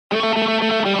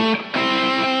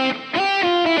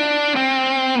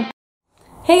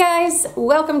Hey guys,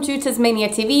 welcome to TezMania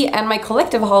TV and my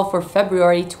collective haul for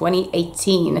February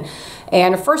 2018.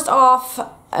 And first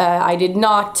off, I did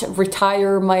not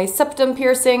retire my septum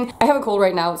piercing. I have a cold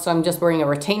right now, so I'm just wearing a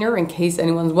retainer in case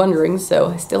anyone's wondering, so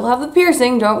I still have the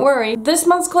piercing, don't worry. This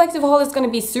month's collective haul is going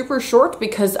to be super short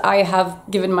because I have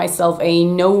given myself a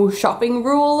no shopping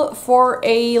rule for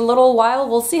a little while.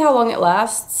 We'll see how long it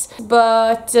lasts,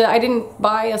 but I didn't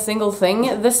buy a single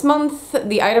thing this month.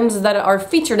 The items that are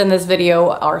featured in this video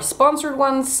are sponsored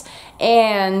ones,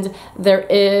 and there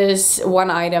is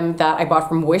one item that I bought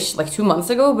from Wish like 2 months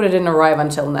ago, but it didn't arrive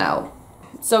until now.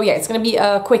 So yeah, it's gonna be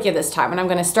a quickie this time, and I'm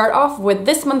gonna start off with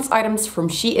this month's items from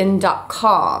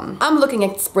Shein.com. I'm looking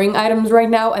at spring items right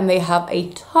now, and they have a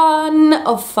ton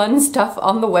of fun stuff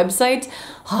on the website.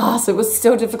 So it was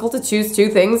so difficult to choose two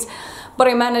things, but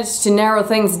I managed to narrow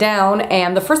things down,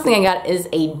 and the first thing I got is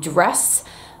a dress.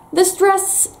 This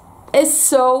dress is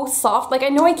so soft. Like, I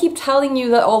know I keep telling you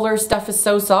that all their stuff is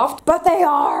so soft, but they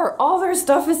are! All their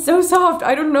stuff is so soft.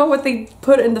 I don't know what they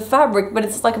put in the fabric, but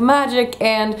it's like magic.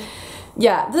 And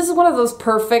yeah, this is one of those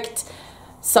perfect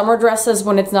summer dresses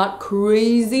when it's not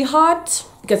crazy hot,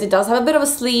 because it does have a bit of a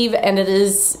sleeve and it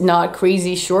is not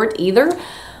crazy short either.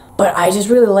 But I just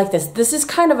really like this. This is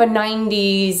kind of a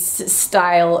 90s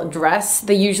style dress.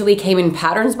 They usually came in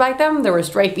patterns back then. They were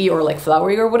stripy or like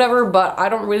flowery or whatever, but I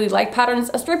don't really like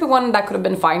patterns. A stripy one, that could have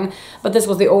been fine, but this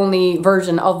was the only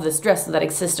version of this dress that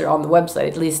existed on the website,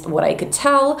 at least what I could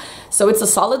tell. So it's a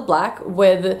solid black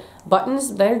with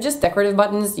buttons. They're just decorative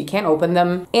buttons. You can't open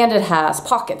them. And it has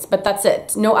pockets, but that's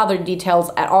it. No other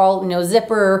details at all. No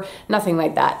zipper, nothing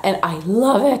like that. And I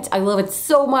love it. I love it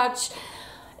so much.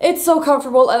 It's so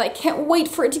comfortable, and I can't wait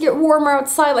for it to get warmer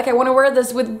outside. Like, I want to wear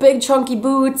this with big chunky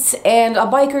boots and a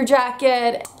biker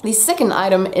jacket. The second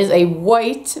item is a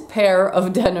white pair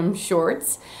of denim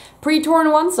shorts.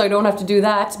 Pre-torn ones, so I don't have to do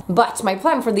that. But my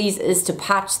plan for these is to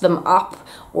patch them up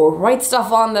or write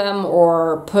stuff on them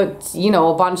or put, you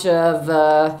know, a bunch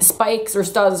of spikes or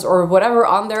studs or whatever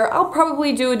on there. I'll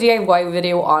probably do a DIY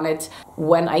video on it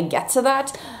when I get to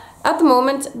that. At the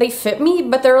moment, they fit me,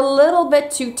 but they're a little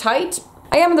bit too tight.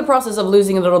 I am in the process of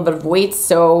losing a little bit of weight,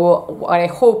 so what I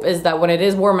hope is that when it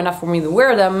is warm enough for me to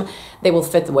wear them, they will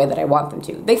fit the way that I want them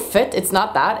to. They fit, it's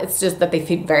not that, it's just that they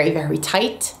fit very, very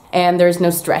tight, and there's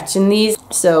no stretch in these.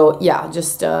 So yeah,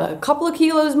 just a couple of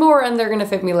kilos more and they're gonna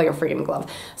fit me like a freaking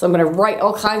glove. So I'm gonna write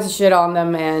all kinds of shit on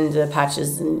them and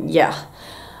patches, and yeah,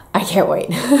 I can't wait.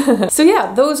 So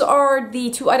yeah, those are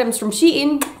the two items from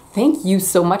Shein. Thank you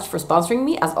so much for sponsoring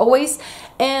me, as always.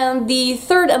 And the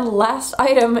third and last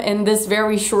item in this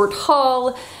very short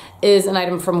haul is an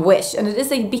item from Wish, and it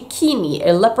is a bikini,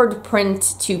 a leopard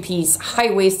print two-piece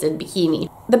high-waisted bikini.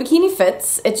 The bikini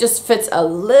fits, it just fits a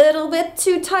little bit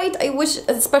too tight. I wish,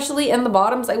 especially in the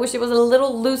bottoms, I wish it was a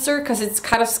little looser because it's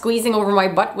kind of squeezing over my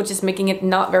butt, which is making it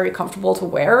not very comfortable to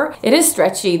wear. It is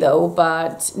stretchy though,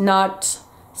 but not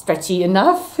stretchy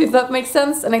enough, if that makes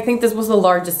sense. And I think this was the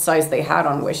largest size they had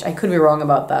on Wish. I could be wrong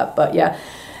about that, but yeah.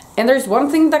 And there's one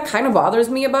thing that kind of bothers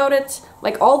me about it.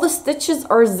 Like, all the stitches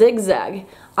are zigzag.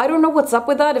 I don't know what's up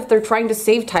with that, if they're trying to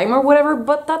save time or whatever,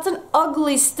 but that's an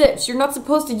ugly stitch. You're not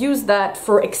supposed to use that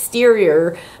for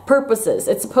exterior purposes.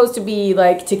 It's supposed to be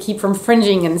like to keep from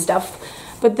fringing and stuff.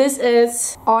 But this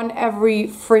is on every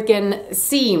freaking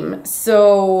seam.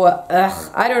 So,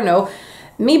 I don't know.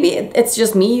 Maybe it's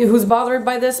just me who's bothered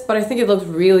by this, but I think it looks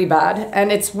really bad.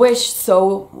 And it's Wish,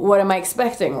 so what am I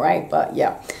expecting, right? But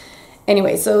yeah.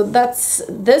 Anyway, so that's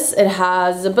this. It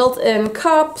has built-in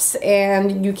cups,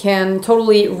 and you can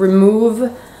totally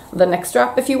remove the neck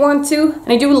strap if you want to.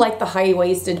 And I do like the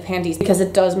high-waisted panties because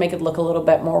it does make it look a little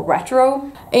bit more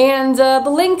retro. And the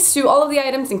links to all of the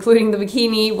items, including the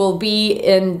bikini, will be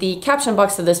in the caption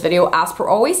box of this video, as per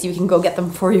always. You can go get them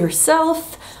for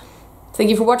yourself. Thank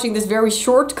you for watching this very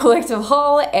short collective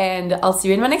haul, and I'll see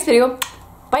you in my next video.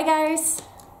 Bye guys!